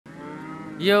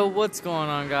Yo, what's going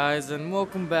on, guys, and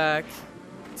welcome back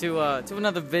to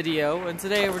another video. And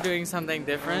today we're doing something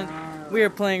different. We are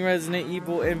playing Resident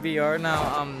Evil in VR.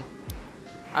 Now,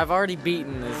 I've already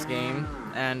beaten this game,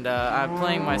 and I'm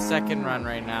playing my second run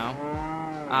right now.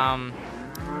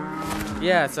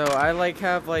 Yeah, so I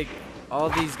have all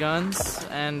these guns,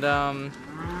 and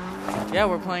yeah,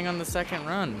 we're playing on the second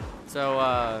run.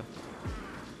 So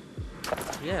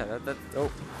yeah,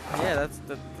 that's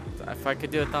if I could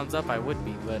do a thumbs up, I would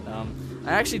be, but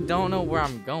I actually don't know where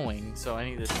I'm going, so I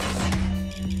need to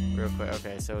real quick.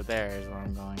 Okay, so there is where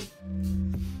I'm going.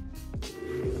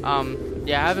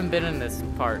 Yeah, I haven't been in this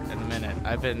part in a minute.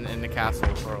 I've been in the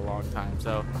castle for a long time,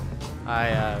 so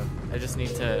I just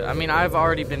need to. I mean, I've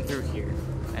already been through here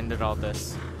and did all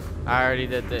this. I already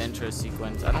did the intro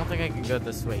sequence. I don't think I can go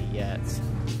this way yet.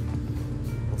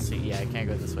 We'll see. Yeah, I can't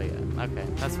go this way yet. Okay,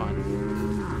 that's fine.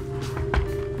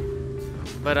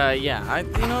 But yeah,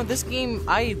 this game,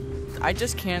 I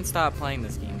just can't stop playing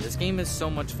this game. This game is so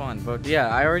much fun. But yeah,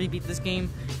 I already beat this game.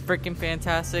 Freaking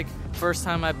fantastic. First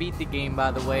time I beat the game,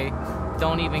 by the way.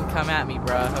 Don't even come at me,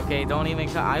 bruh. Okay, don't even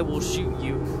come. I will shoot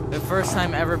you. The first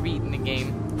time ever beating the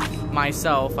game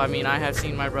myself. I mean, I have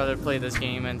seen my brother play this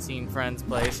game and seen friends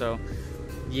play, so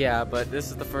yeah, but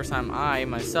this is the first time I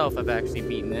myself have actually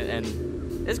beaten it,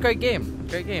 and it's a great game.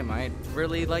 Great game. I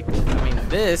really like it. I mean,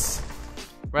 this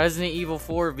Resident Evil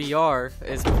 4 VR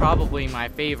is probably my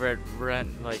favorite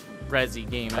Resi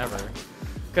game ever.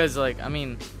 Cause I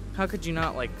mean, how could you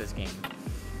not like this game?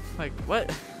 Like, what?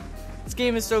 This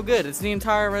game is so good. It's the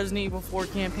entire Resident Evil 4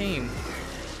 campaign.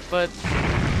 But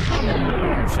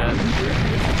oh shit.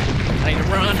 I need to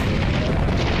run.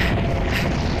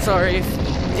 Sorry if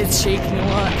it's shaking a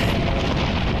lot.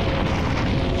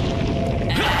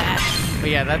 But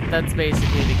yeah, that's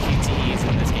basically the QTEs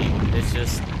in this game. It's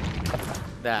just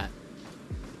that.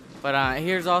 But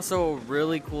here's also a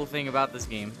really cool thing about this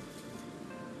game.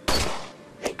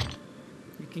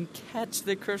 You can catch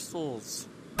the crystals.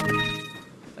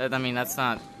 I mean, that's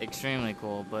not extremely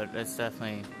cool, but it's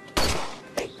definitely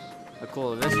a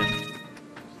cool addition.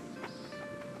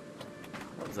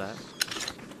 What was that?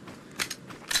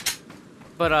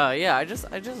 But yeah, I just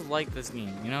like this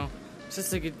game, you know? It's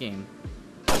just a good game.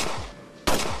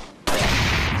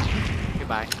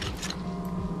 Goodbye.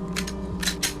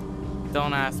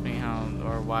 Don't ask me how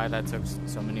or why that took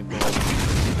so many bullets.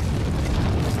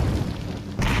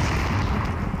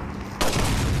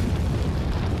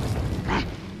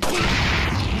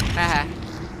 Haha.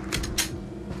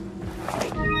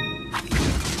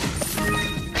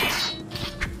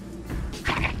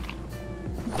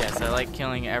 Yes, I like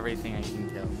killing everything I can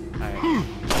kill. Alright.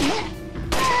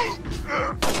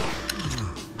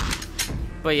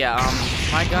 But yeah,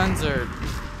 my guns are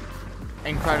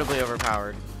incredibly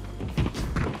overpowered.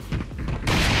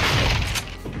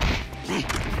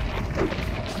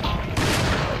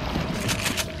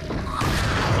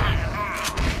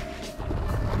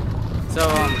 So,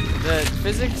 the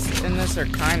physics in this are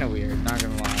kind of weird, not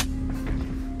gonna lie.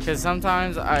 Because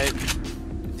sometimes I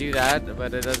do that,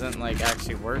 but it doesn't,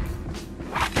 actually work.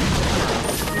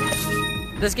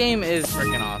 This game is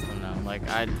freaking awesome, though.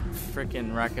 I'd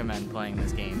freaking recommend playing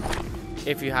this game.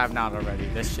 If you have not already.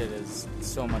 This shit is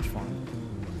so much fun.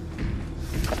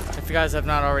 If you guys have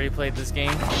not already played this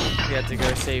game, you have to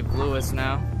go save Lewis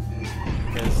now.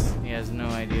 Because he has no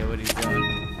idea what he's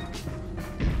doing.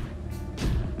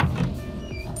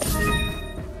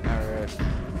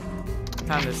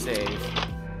 Time to save.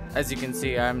 As you can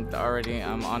see, I'm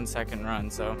on second run,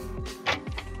 so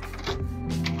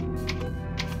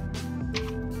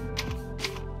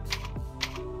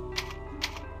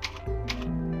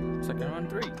second run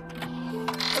 3.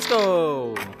 Let's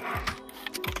go.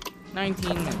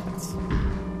 19 minutes.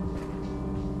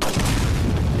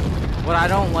 What I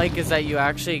don't like is that you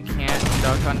actually can't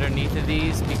duck underneath of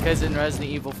these, because in Resident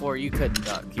Evil 4 you couldn't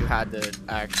duck. You had to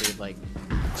actually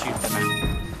shoot them out.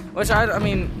 Which I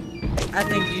mean, I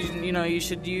think you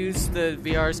should use the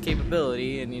VR's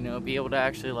capability and be able to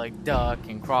actually duck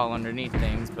and crawl underneath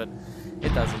things, but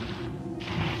it doesn't.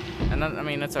 And I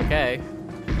mean, it's okay.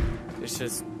 It's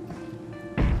just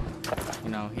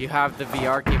you have the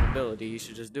VR capability, you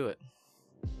should just do it.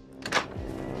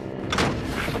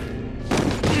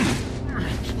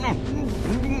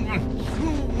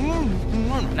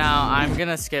 Now, I'm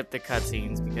gonna skip the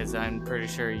cutscenes because I'm pretty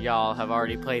sure y'all have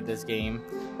already played this game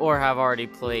or have already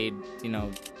played,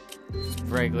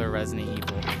 regular Resident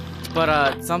Evil.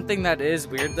 But something that is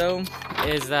weird though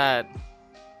is that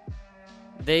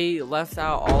they left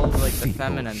out all of the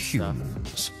feminine stuff.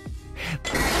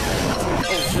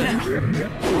 Oh shit.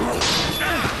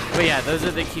 But yeah, those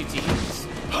are the QTEs.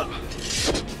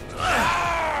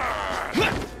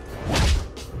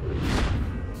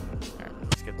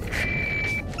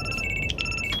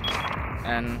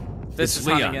 This is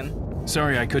Hunnigan.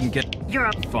 Sorry I couldn't get... You're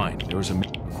up. Fine. There was a...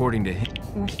 According to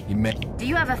him, he met... Do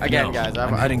you have a... Again, No, guys,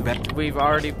 I'm heading back. We've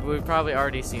probably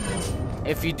already seen this.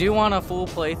 If you do want a full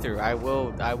playthrough, I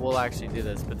will actually do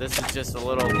this. But this is just a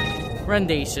little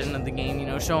rendition of the game, you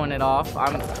know, showing it off.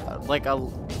 I'm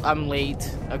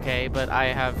late, okay, but I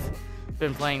have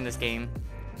been playing this game.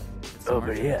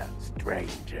 Over here,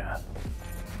 stranger.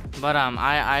 But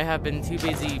I have been too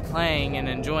busy playing and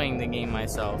enjoying the game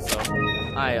myself, so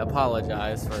I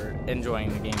apologize for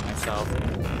enjoying the game myself.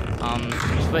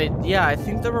 But yeah, I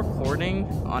think the recording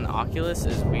on Oculus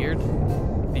is weird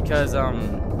because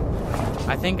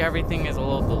I think everything is a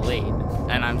little delayed,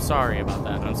 and I'm sorry about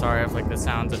that. I'm sorry if like the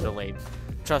sounds are delayed.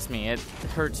 Trust me, it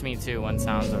hurts me too when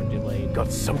sounds are delayed.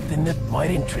 Got something that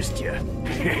might interest you.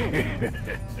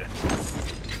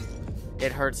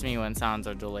 It hurts me when sounds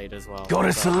are delayed as well. Got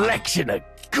a selection of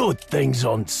good things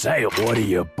on sale. What are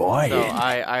you buying? So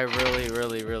I really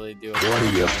do. What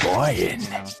are you buying? You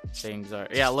know, things are.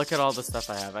 Yeah, look at all the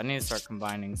stuff I have. I need to start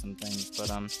combining some things,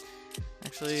 but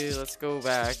actually, let's go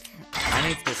back. I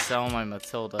need to sell my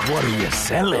Matilda. What are you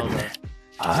selling? Pretty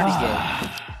gay.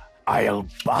 I'll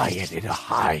buy it at a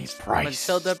high price.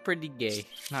 Matilda pretty gay.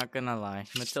 Not gonna lie,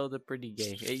 Matilda pretty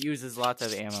gay. It uses lots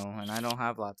of ammo, and I don't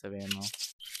have lots of ammo.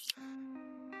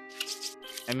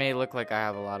 It may look like I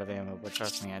have a lot of ammo, but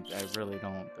trust me, I really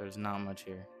don't. There's not much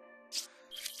here.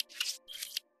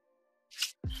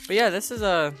 But yeah, this is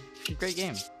a great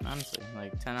game, honestly.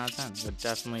 Like 10 out of 10. Would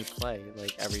definitely play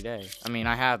like every day. I mean,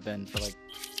 I have been for like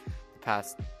the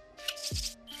past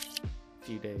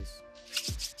few days.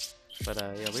 But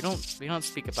yeah, we don't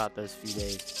speak about those few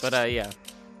days. But yeah,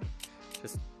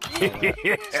 just.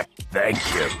 Thank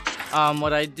you.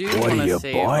 What I do want to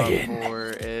save up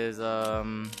for is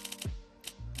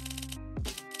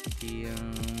the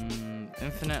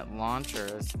infinite launcher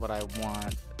is what I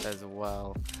want as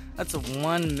well. That's a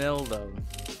 1 mil though.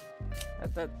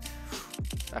 That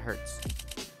hurts.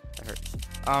 That hurts.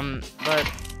 But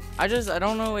I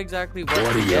don't know exactly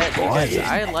what to get because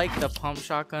I like the pump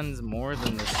shotguns more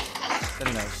than the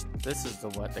this is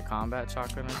the combat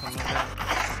shotgun or something like that.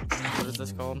 What is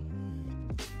this called?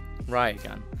 Riot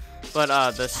gun. But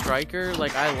the striker,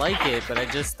 like I like it, but I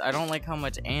don't like how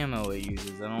much ammo it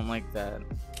uses. I don't like that.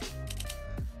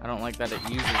 I don't like that it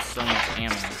uses so much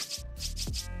ammo.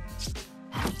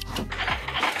 I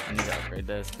need to upgrade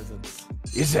this because it's.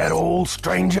 Is that all,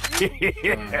 stranger?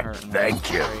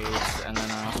 Thank you. And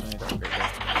then I also need to upgrade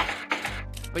this.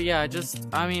 But yeah, I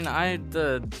just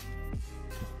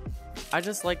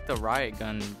like the riot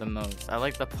gun the most. I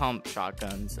like the pump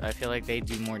shotguns. I feel like they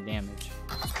do more damage.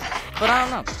 But I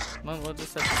don't know. We'll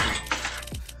just have to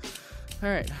see.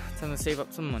 Alright, time to save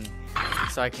up some money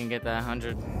so I can get that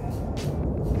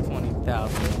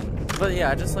 120,000. But yeah,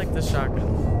 I just like the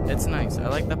shotgun. It's nice. I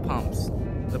like the pumps.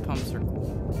 The pumps are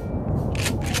cool.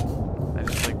 I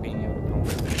just like being able to pump.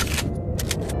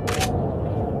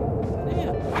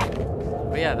 Yeah.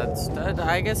 But yeah,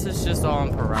 I guess it's just all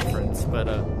in preference. But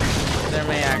there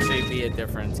may actually be a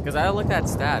difference because I looked at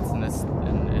stats and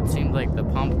it seemed like the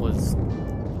pump was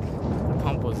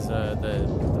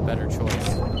the better choice.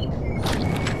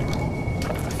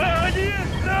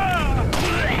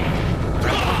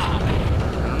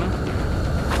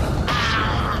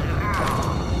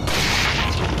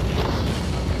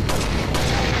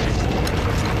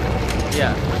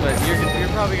 Yeah, but you're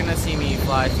probably gonna see me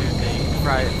fly through these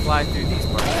parts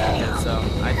because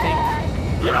I think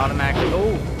it automatically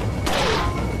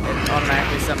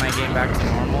set my game back to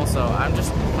normal. So I'm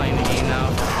just playing the game now.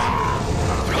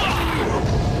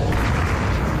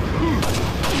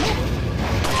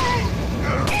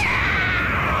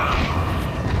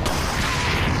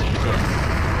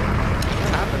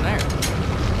 What happened there?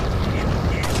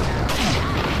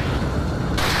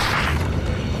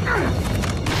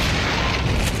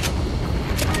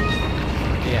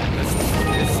 Yeah, this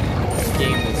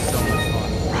game is so much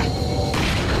fun.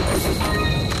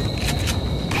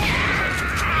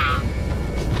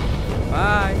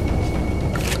 Bye.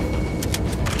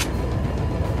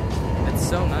 It's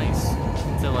so nice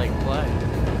to like play.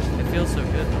 It feels so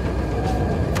good.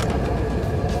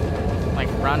 Like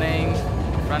running,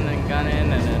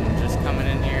 gunning, and then just coming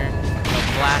in here,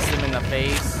 blast him in the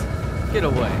face. Get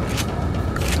away.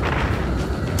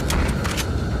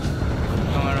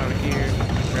 Going over here,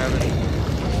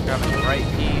 grabbing the right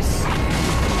piece.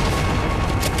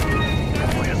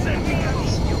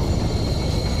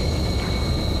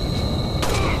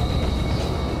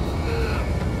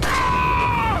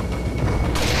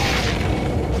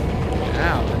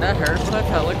 Ow, did that hurt? What if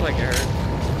that looked like it hurt?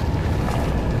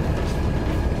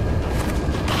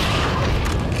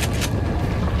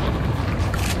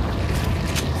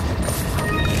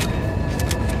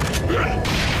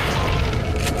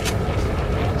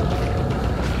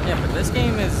 this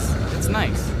game it's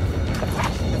nice.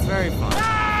 It's very fun.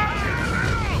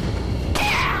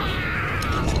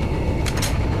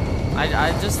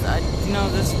 You know,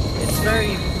 it's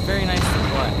very, very nice to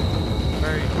play.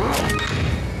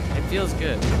 It feels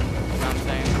good. You know what I'm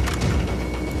saying?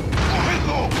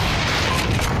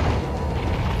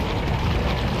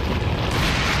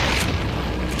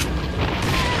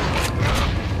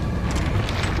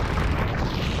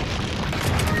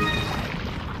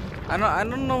 I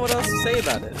don't know what else to say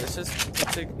about it. It's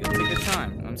a good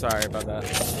time. I'm sorry about that.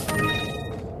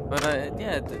 But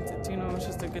yeah, you know, it's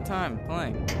just a good time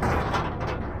playing.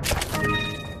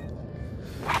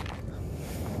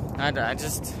 I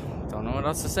just don't know what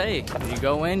else to say. You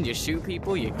go in, you shoot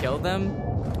people, you kill them,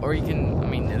 or you can. I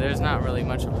mean, there's not really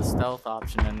much of a stealth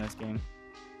option in this game.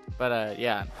 But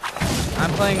yeah,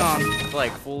 I'm playing on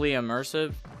like fully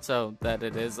immersive, so that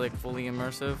it is like fully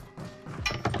immersive.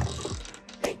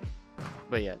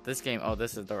 But yeah, this game, oh,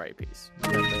 this is the right piece.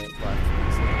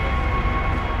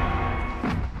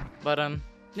 But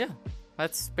yeah,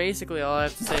 that's basically all I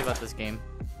have to say about this game.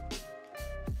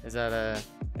 Is that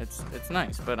it's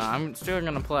nice, but I'm still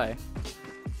gonna play.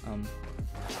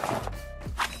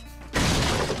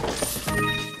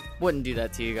 Wouldn't do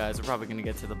that to you guys. We're probably gonna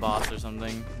get to the boss or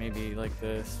something. Maybe like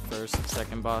the first,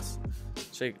 second boss.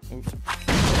 Show you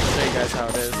guys how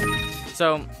it is.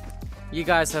 So, you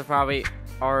guys have probably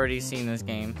already seen this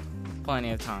game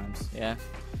plenty of times, yeah?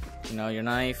 You know, your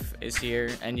knife is here,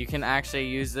 and you can actually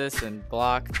use this and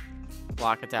block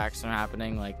attacks from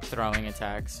happening, like throwing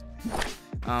attacks.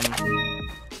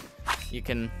 You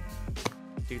can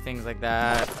do things like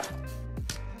that,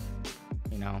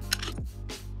 you know.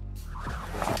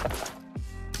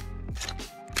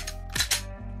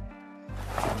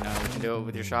 You know, you can do it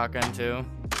with your shotgun too.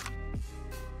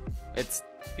 It's,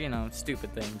 you know,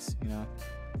 stupid things, you know.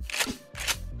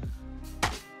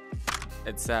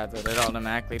 It's sad that it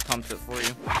automatically pumps it for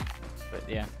you, but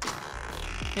yeah.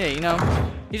 Yeah, you know,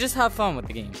 you just have fun with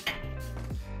the game.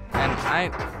 And I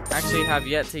actually have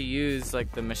yet to use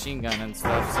like the machine gun and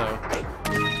stuff, so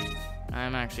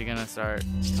I'm actually gonna start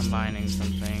combining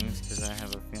some things because I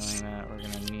have a feeling that we're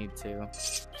gonna need to.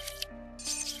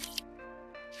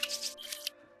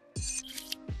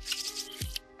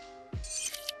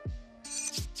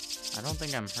 I don't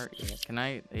think I'm hurt yet. Can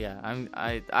I? Yeah,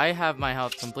 I have my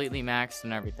health completely maxed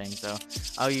and everything, so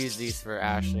I'll use these for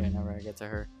Ashley whenever I get to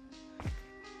her.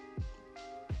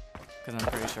 Because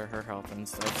I'm pretty sure her health and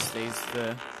stuff stays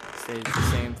the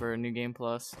same for New Game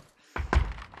Plus.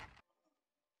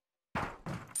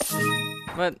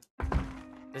 But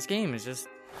this game is just,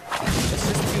 it's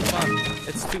just too fun.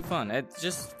 It's too fun. It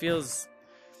just feels.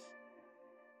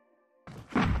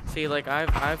 See, like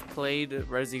I've played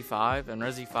Resi 5, and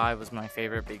Resi 5 was my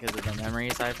favorite because of the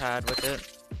memories I've had with it.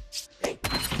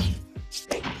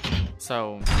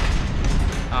 So,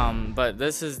 but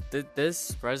this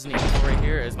Resident Evil right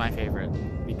here is my favorite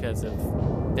because of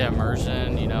the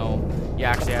immersion. You know, you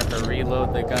actually have to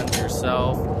reload the guns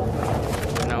yourself.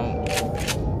 You know,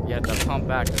 you have to pump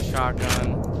back the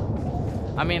shotgun.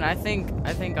 I mean, I think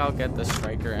I'll get the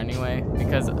Striker anyway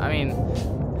because I mean,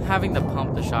 having to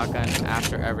pump the shotgun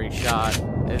after every shot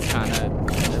is kind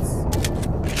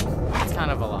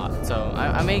of a lot. So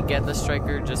I may get the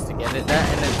Striker just to get it. That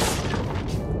and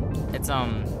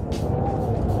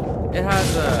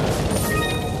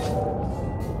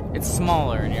it's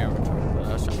smaller in your inventory. What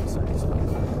I was trying to say.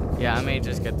 So yeah, I may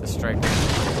just get the Striker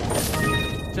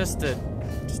just to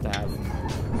have.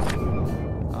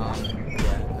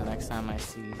 Yeah, the next time I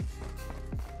see.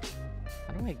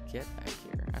 How do I get back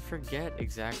here? I forget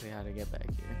exactly how to get back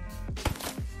here.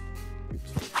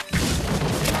 Oops.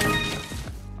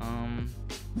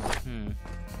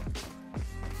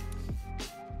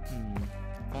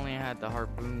 If only I had the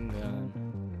harpoon gun,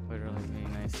 would really be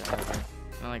nice to have it.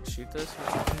 Can I like shoot this or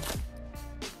something?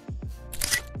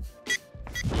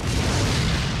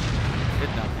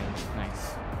 Did nothing. Nice.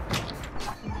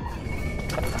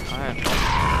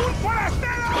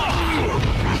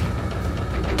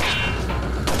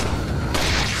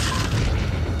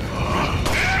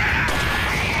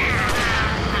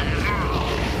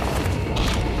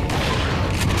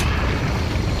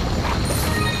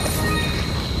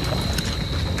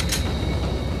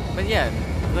 But yeah,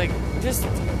 like just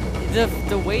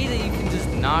the way that you can just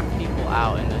knock people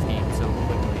out in this game so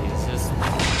quickly is just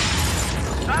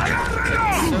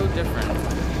it's so different.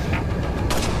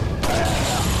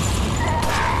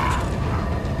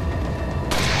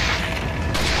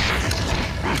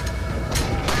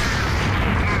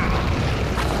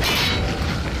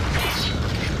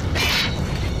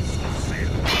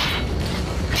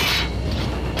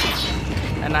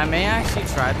 And I may actually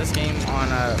try this game on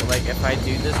a, like, if I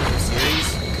do this as a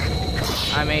series,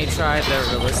 I may try the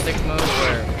realistic mode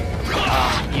where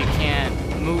you can't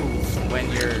move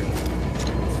when you're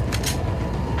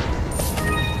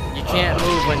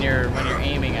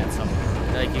aiming at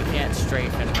something. Like, you can't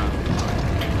strafe and run.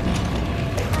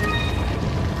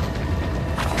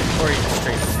 Or even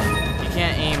strafe. You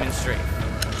can't aim and strafe.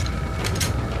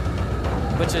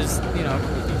 Which is, you know, a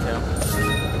cool detail.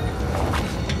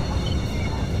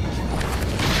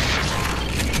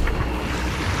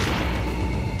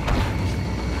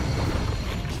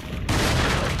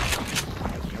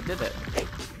 I did it.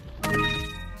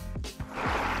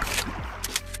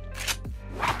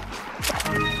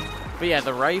 But yeah,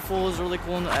 the rifle is really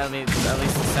cool. I mean, at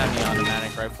least the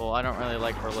semi-automatic rifle. I don't really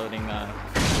like reloading.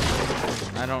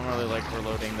 I don't really like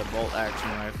reloading the bolt-action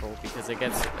rifle because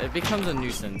it becomes a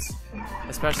nuisance,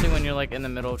 especially when you're like in the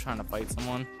middle of trying to fight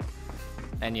someone,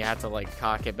 and you have to like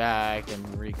cock it back and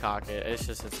recock it. It's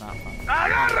not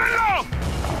fun.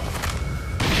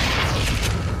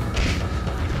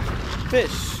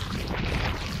 Fish.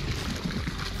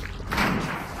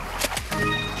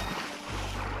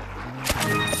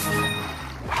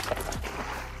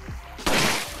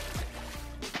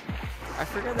 I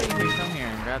forgot that you can come here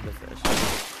and grab the fish.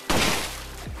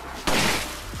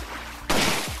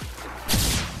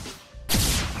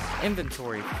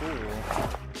 Inventory full.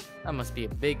 That must be a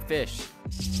big fish.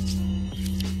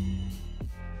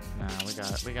 Nah, we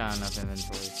got enough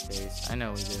inventory space. I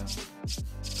know we do.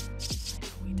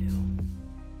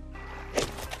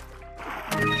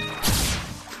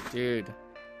 Dude.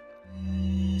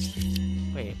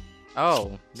 Wait.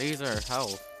 Oh, these are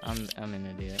health. I'm an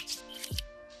idiot.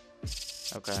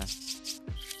 Okay.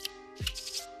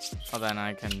 Oh, then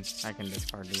I can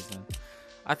discard these then.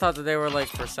 I thought that they were like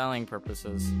for selling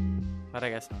purposes, but I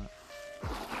guess not.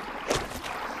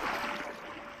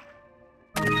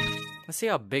 Let's see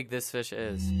how big this fish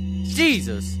is.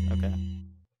 Jesus. Okay.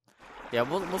 Yeah,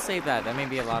 we'll save that. That may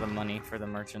be a lot of money for the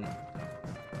merchant.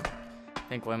 I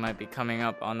think we might be coming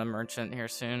up on the merchant here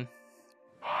soon.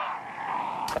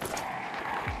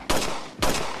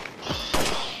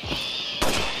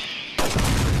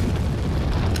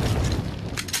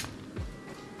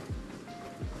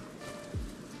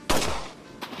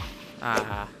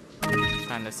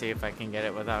 Trying to see if I can get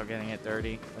it without getting it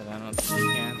dirty, but I don't think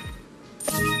you can.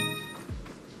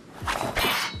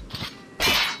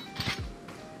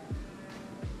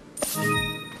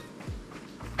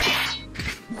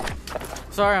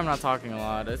 Sorry, I'm not talking a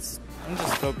lot. I'm just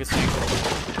focusing.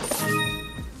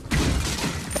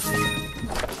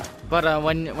 But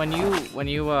when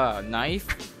you knife,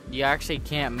 you actually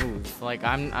can't move. Like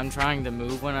I'm trying to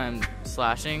move when I'm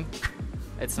slashing.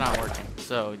 It's not working.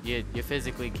 So you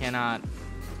physically cannot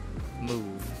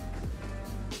move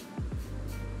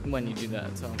when you do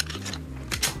that. So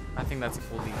I think that's a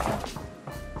cool detail.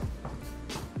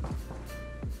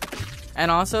 And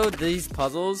also these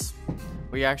puzzles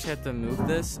where you actually have to move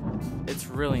this, it's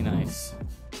really nice.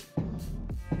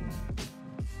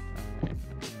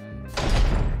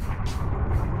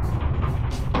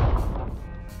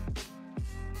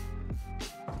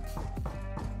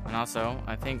 And also,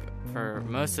 I think for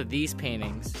most of these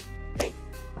paintings, you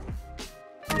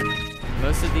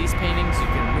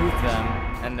can move them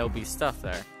and there'll be stuff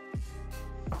there.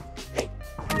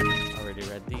 Already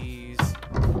read these.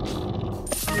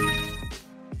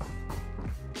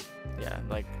 Yeah,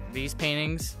 like these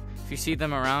paintings, if you see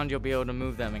them around, you'll be able to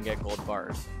move them and get gold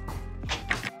bars.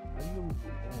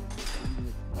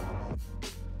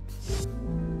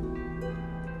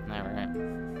 Alright.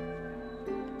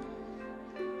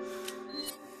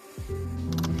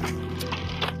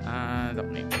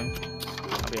 Don't need to.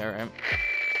 I'll be alright.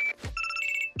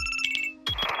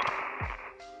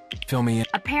 Fill me in.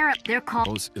 Apparently, they're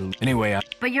called. Anyway,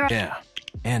 But you're. yeah.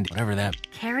 And whatever that.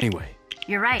 Carrot. Anyway.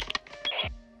 You're right.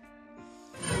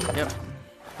 Yep.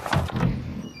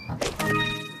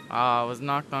 I was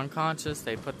knocked unconscious.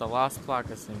 They put the Lost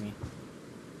Placas in me.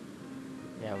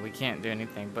 Yeah, we can't do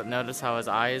anything. But notice how his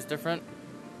eye is different.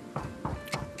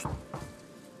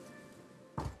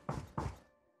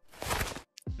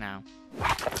 Now,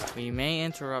 we may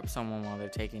interrupt someone while they're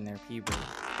taking their pee break.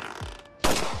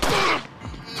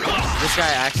 This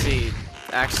guy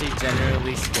actually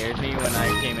genuinely scared me when I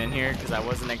came in here because I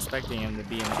wasn't expecting him to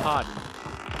be in the potty.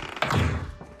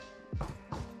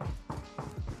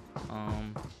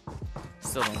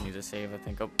 Still don't need to save, I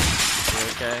think. Oh, you're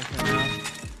okay, you know?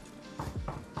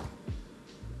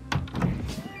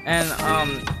 And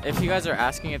if you guys are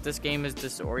asking if this game is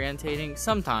disorientating,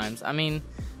 sometimes. I mean,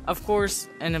 of course,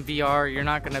 in a VR, you're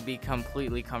not gonna be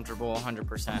completely comfortable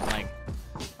 100%. Like,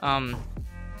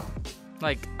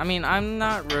 Like, I mean, I'm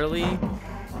not really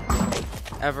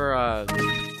ever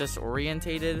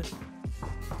disorientated.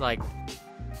 Like,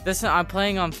 this, I'm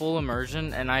playing on full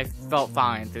immersion, and I felt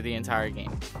fine through the entire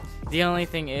game. The only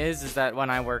thing is that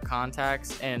when I wear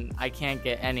contacts, and I can't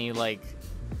get any, like,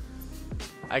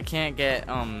 I can't get,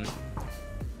 oh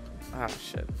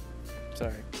shit,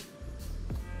 sorry.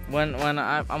 When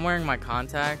I'm wearing my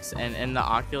contacts, and in the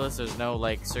Oculus there's no,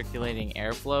 like, circulating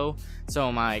airflow,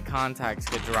 so my contacts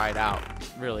get dried out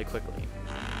really quickly.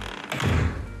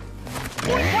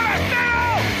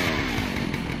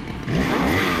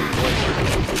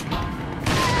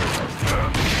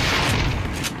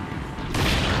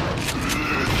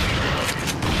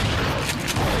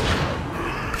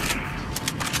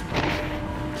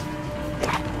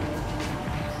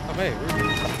 Okay.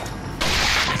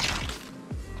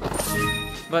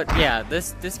 But yeah,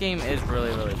 this game is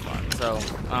really fun. So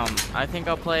I think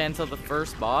I'll play until the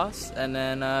first boss, and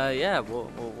then yeah,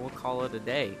 we'll call it a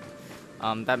day.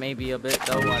 That may be a bit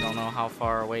though. I don't know how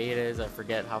far away it is. I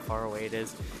forget how far away it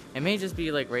is. It may just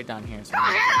be like right down here.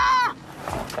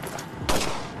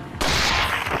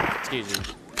 Excuse you.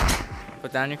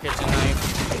 Put down your kitchen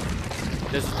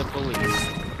knife. This is the police.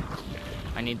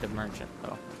 I need the merchant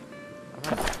though.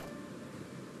 Alright.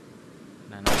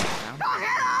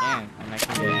 Damn, and I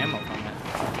can get ammo from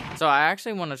it. So I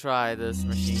actually want to try this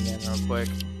machine gun real quick.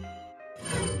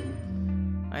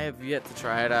 I have yet to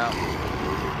try it out.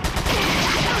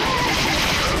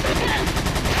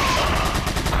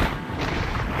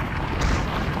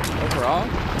 Overall,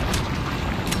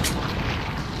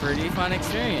 pretty fun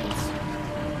experience.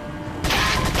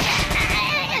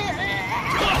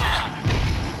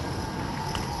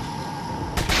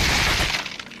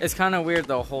 It's kind of weird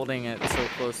though, holding it so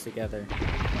close together.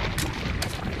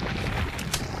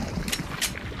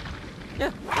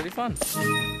 Yeah, pretty fun.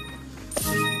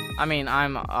 I mean,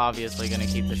 I'm obviously gonna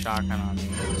keep the shotgun on me.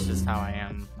 It's just how I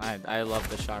am. I love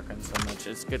the shotgun so much.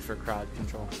 It's good for crowd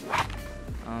control.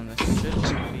 This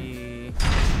should be.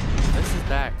 This is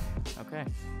back. Okay.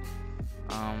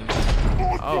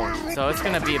 Oh, so it's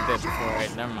gonna be a bit before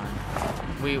it. Never mind.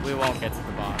 We won't get to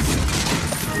the boss.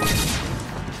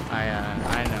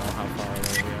 I know how far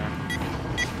away we are.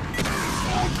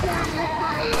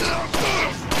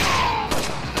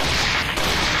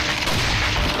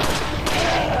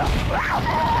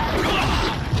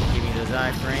 Give me those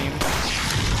iframes.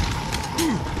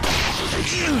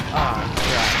 Oh,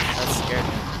 crap. That scared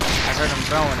me. I heard him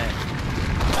throwing it.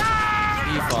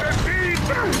 Default.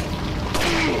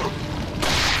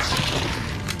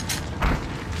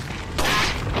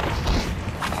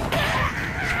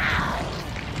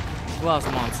 Who else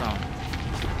wants some?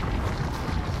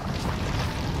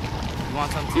 You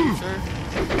want some too, sir?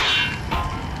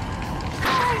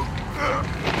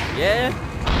 Yeah?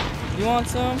 You want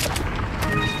some?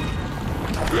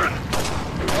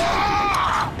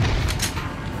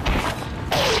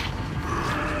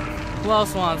 Who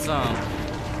else wants some?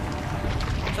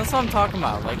 That's what I'm talking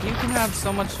about. Like, you can have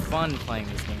so much fun playing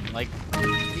this game. Like,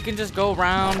 you can just go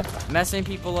around messing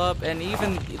people up, and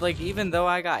even though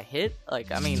I got hit,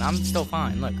 like, I mean, I'm still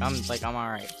fine. Look, I'm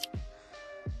alright.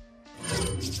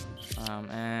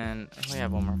 And we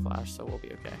have one more flash, so we'll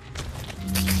be okay.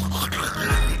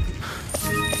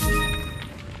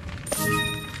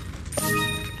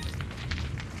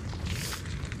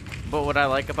 But what I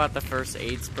like about the first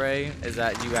aid spray is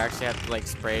that you actually have to, like,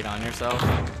 spray it on yourself.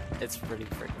 It's pretty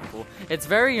freaking cool. It's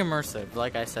very immersive,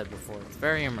 like I said before. It's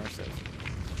very immersive.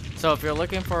 So if you're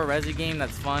looking for a Resi game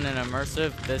that's fun and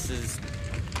immersive, this is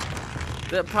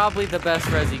probably the best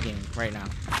Resi game right now.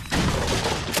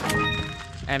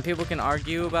 And people can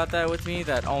argue about that with me,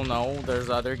 that, oh no, there's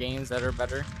other games that are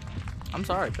better. I'm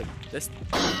sorry, but this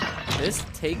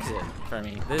takes it for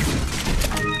me.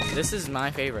 This is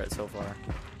my favorite so far.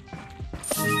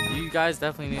 You guys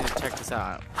definitely need to check this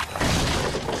out.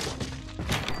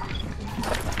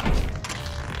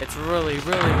 It's really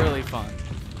fun.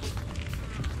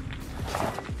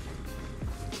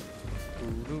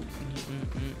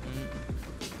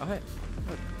 Okay.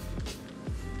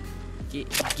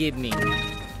 Give me.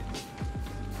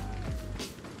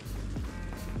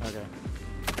 Okay.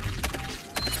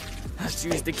 Let's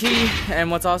use the key. And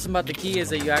what's awesome about the key is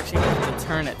that you actually have to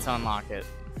turn it to unlock it.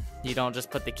 You don't just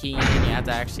put the key in, you have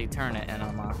to actually turn it and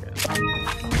unlock it.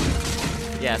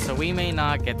 Yeah, so we may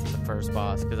not get to the first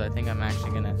boss, because I think I'm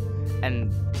actually gonna...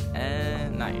 And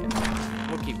not yet.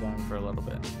 We'll keep going for a little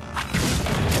bit.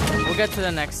 We'll get to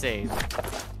the next stage.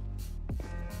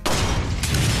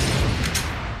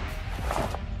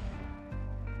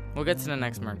 We'll get to the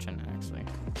next merchant, actually.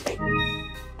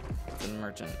 To the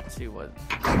merchant. See what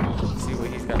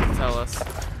he's got to tell us.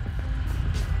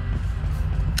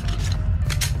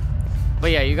 But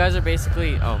yeah, you guys are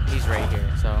basically. Oh, he's right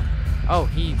here. So, oh,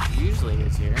 he usually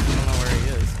is here. I don't know where he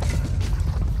is.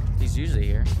 He's usually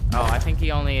here. Oh, I think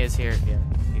he only is here. Yeah,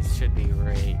 he should be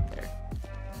right there.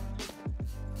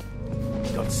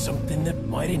 Got something that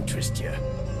might interest you.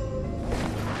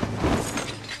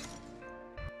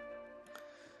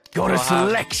 Got a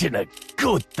selection of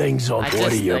good things on.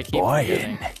 What are you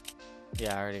buying?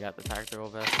 Yeah, I already got the tactical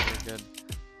vest. We're good.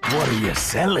 What are you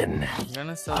selling? I'm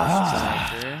gonna sell this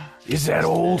tractor. Is that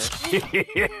all?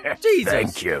 Jesus.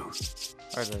 Thank you.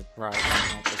 Or the right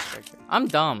one, not this tractor. I'm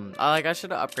dumb. I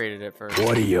should have upgraded it first.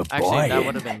 What are you Actually, buying? that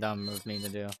would have been dumb of me to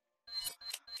do.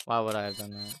 Why would I have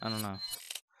done that? I don't know.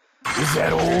 Is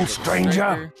that all,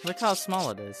 stranger? Look how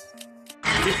small it is.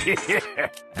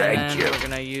 Thank you. We're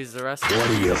gonna use the rest of What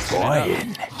it. are you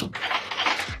buying?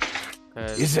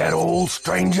 Is that all,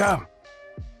 stranger?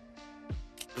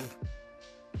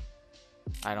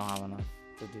 I don't have enough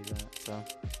to do that, so.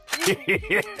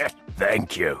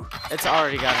 Thank you. It's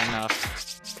already got enough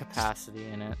capacity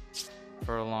in it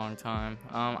for a long time.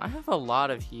 I have a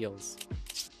lot of heals.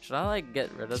 Should I like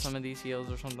get rid of some of these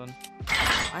heals or something?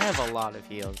 I have a lot of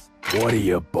heals. What are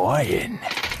you buying?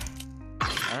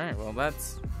 Alright, well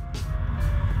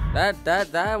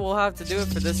that will have to do it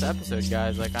for this episode,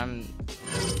 guys. Like I'm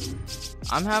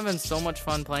having so much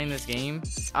fun playing this game.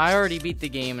 I already beat the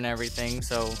game and everything,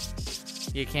 so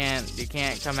you can't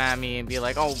come at me and be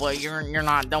like, oh, well, you're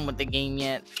not done with the game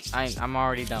yet. I'm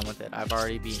already done with it. I've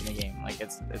already beaten the game. Like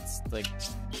it's like,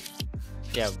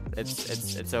 yeah,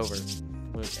 it's over.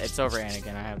 It's over,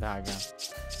 Anakin. I have the high ground.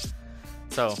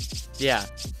 So yeah,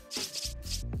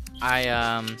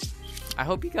 I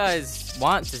hope you guys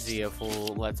want to see a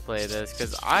full Let's Play of this,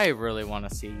 because I really want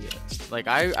to see it. Like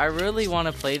I really want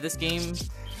to play this game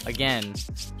again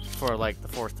for like the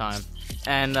 4th time,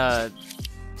 and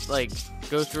like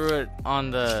go through it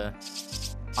on the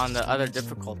other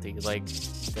difficulty,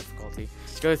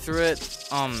 go through it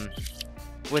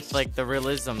with like the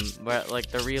realism,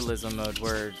 the realism mode,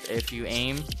 where if you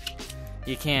aim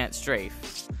you can't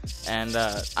strafe, and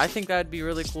I think that'd be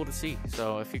really cool to see.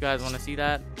 So if you guys want to see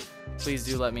that, please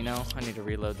do let me know. I need to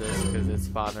reload this because it's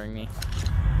bothering me.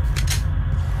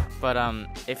 But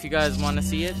if you guys want to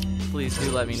see it, please do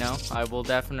let me know. I will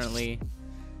definitely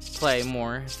play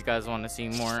more if you guys want to see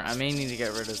more. I may need to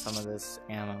get rid of some of this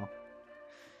ammo,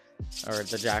 or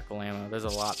the jackal ammo. There's a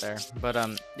lot there. But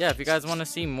yeah, if you guys want to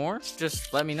see more,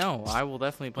 just let me know. I will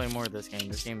definitely play more of this game.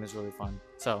 This game is really fun.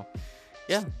 So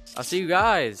yeah, I'll see you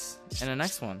guys in the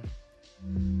next one.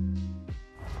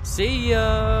 See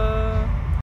ya.